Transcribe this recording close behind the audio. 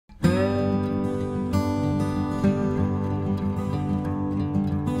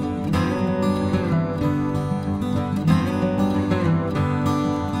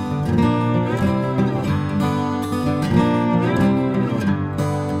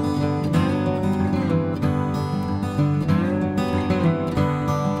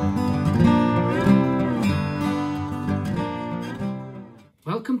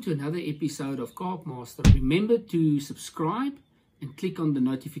Welcome to another episode of Carp Master. Remember to subscribe and click on the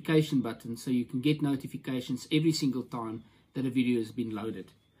notification button so you can get notifications every single time that a video has been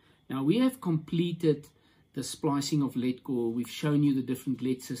loaded. Now we have completed the splicing of Leadcore. We've shown you the different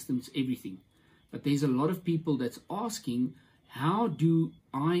lead systems, everything. But there's a lot of people that's asking, how do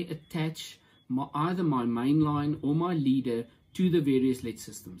I attach either my main line or my leader to the various lead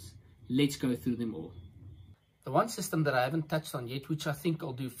systems? Let's go through them all. The one system that I haven't touched on yet, which I think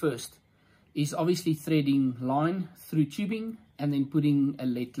I'll do first, is obviously threading line through tubing and then putting a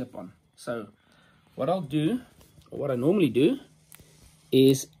lead clip on. So what I'll do, or what I normally do,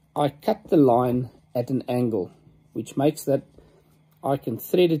 is I cut the line at an angle, which makes that I can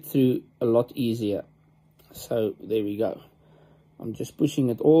thread it through a lot easier. So there we go. I'm just pushing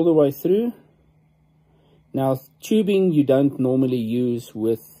it all the way through. Now tubing you don't normally use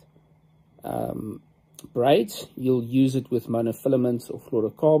with braids. You'll use it with monofilaments or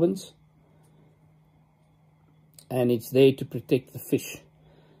fluorocarbons, and it's there to protect the fish,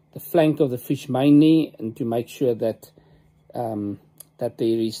 the flank of the fish mainly, and to make sure that that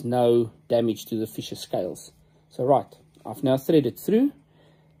there is no damage to the fish's scales. So right, I've now threaded through.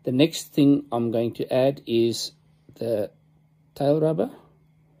 The next thing I'm going to add is the tail rubber.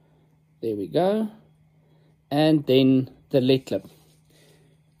 There we go. And then the lead clip,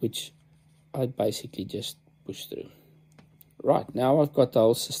 which I basically just push through. Right, now I've got the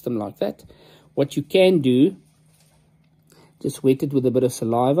whole system like that. What you can do, just wet it with a bit of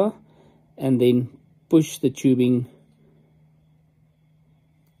saliva and then push the tubing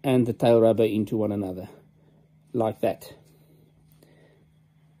and the tail rubber into one another, like that.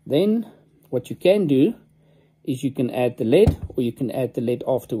 Then what you can do is you can add the lead, or you can add the lead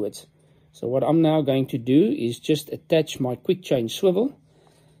afterwards. So what I'm now going to do is just attach my quick change swivel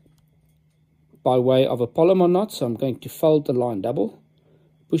by way of a polymer knot. So I'm going to fold the line double,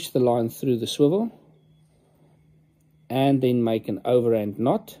 push the line through the swivel, and then make an overhand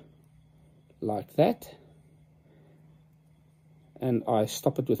knot like that. And I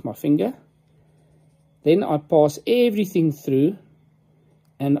stop it with my finger. Then I pass everything through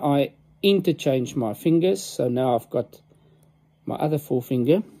and I interchange my fingers. So now I've got my other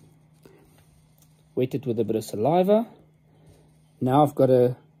forefinger, wet it with a bit of saliva. Now I've got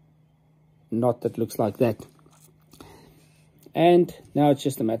a knot that looks like that, and now it's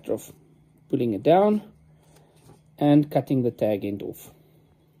just a matter of pulling it down and cutting the tag end off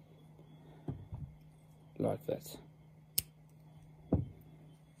like that.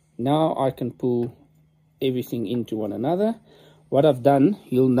 Now I can pull everything into one another. What I've done,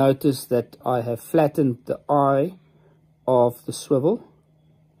 you'll notice that I have flattened the eye of the swivel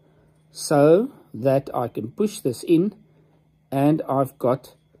so that I can push this in, and I've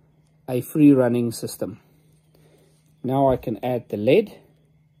got a free running system. Now I can add the lead,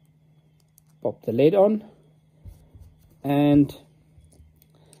 pop the lead on, and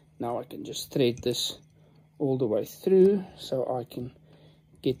now I can just thread this all the way through so I can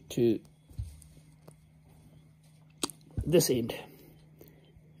get to this end.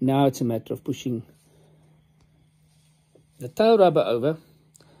 Now it's a matter of pushing the tail rubber over,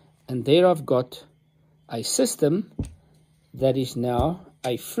 and there I've got a system that is now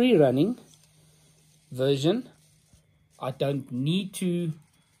a free running version. I don't need to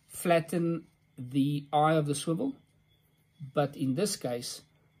flatten the eye of the swivel, but in this case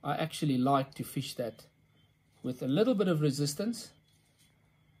I actually like to fish that with a little bit of resistance.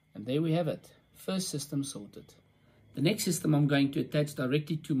 And there we have it, first system sorted. The next system I'm going to attach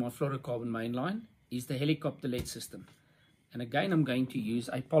directly to my fluorocarbon mainline is the helicopter lead system, and again I'm going to use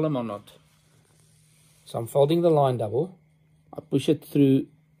a polymer knot. So I'm folding the line double, I push it through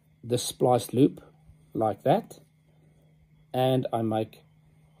the spliced loop like that, and I make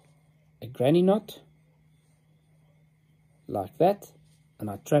a granny knot like that, and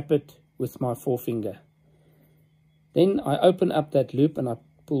I trap it with my forefinger. Then I open up that loop and I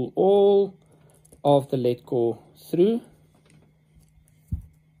pull all of the Leadcore through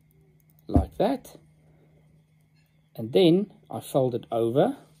like that, and then I fold it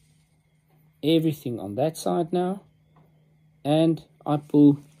over, everything on that side now, and I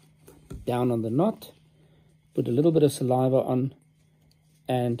pull down on the knot, put a little bit of saliva on,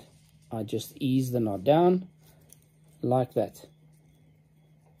 and I just ease the knot down like that.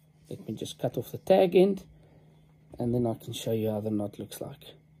 Let me just cut off the tag end, and then I can show you how the knot looks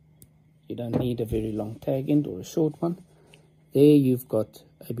like. You don't need a very long tag end or a short one. There you've got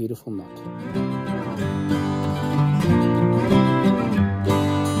a beautiful knot.